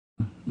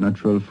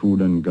natural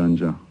food and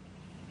ganja.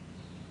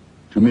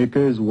 Jamaica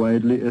is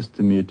widely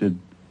estimated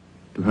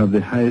to have the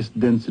highest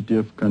density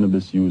of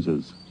cannabis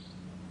users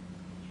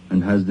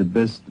and has the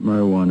best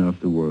marijuana of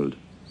the world.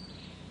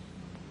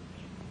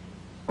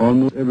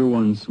 Almost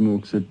everyone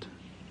smokes it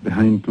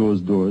behind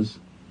closed doors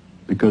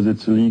because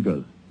it's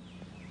illegal.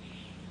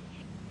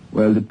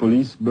 While the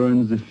police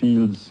burns the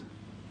fields,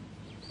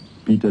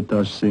 Peter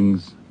Tosh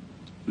sings,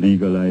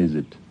 legalize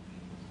it.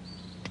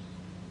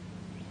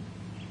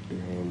 Yeah,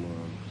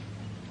 man.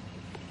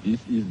 This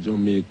is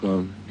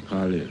Jamaica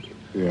College.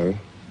 Yeah.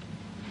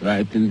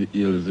 Right in the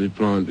hills, we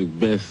plant the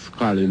best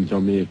college in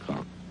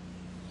Jamaica.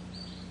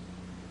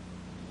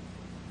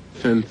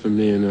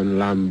 Sensimane and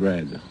lamb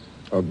bread.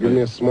 Oh, give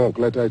me a smoke,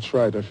 let I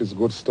try it if it's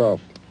good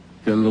stuff.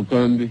 You can look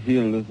on the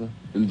hills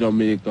in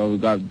Jamaica, we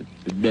got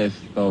the best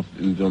stuff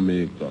in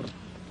Jamaica.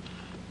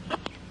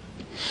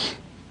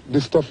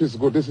 This stuff is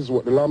good. This is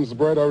what, the lamb's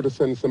bread or the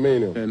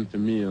sensimane?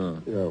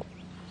 Sensimane. Yeah.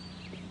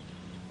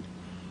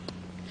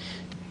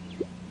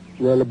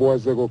 Well, the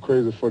boys, they go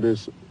crazy for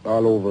this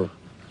all over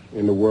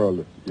in the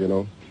world, you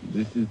know.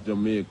 This is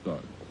Jamaica,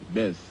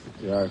 best.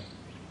 Yeah,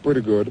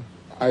 pretty good.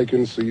 I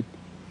can see.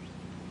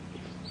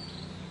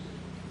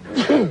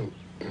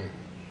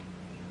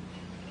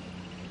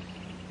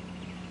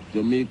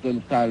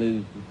 Jamaican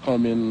college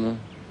coming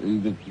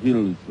in the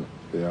hills.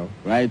 Yeah.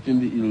 Right in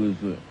the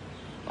hills,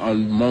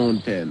 on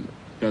mountain,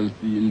 you can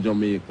see in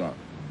Jamaica.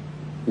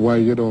 Why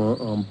you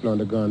don't plant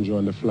the ganja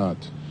on the flat?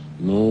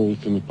 No, we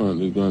can plant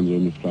the ganja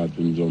on the flat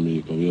in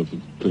Jamaica. We have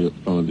to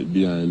plant it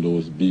behind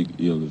those big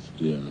hills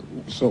there.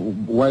 So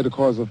why the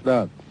cause of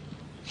that?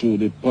 Through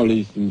the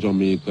police in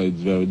Jamaica, it's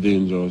very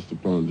dangerous to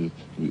plant the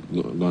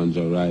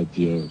ganja right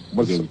here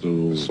against the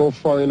road. So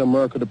far in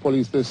America, the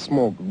police, they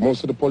smoke.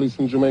 Most of the police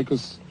in Jamaica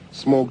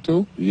smoke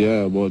too?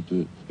 Yeah, but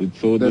it's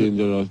so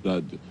dangerous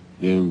that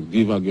they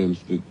give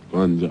against the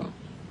ganja.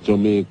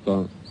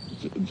 Jamaican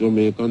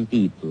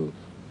people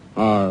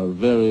are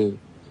very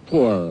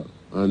poor,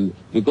 and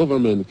the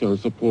government can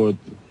support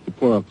the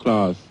poor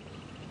class.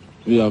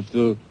 We have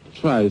to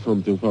try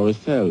something for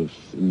ourselves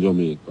in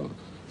Jamaica.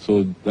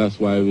 So that's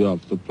why we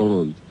have to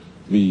plant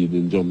weed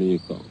in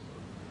Jamaica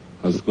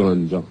as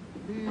ganja.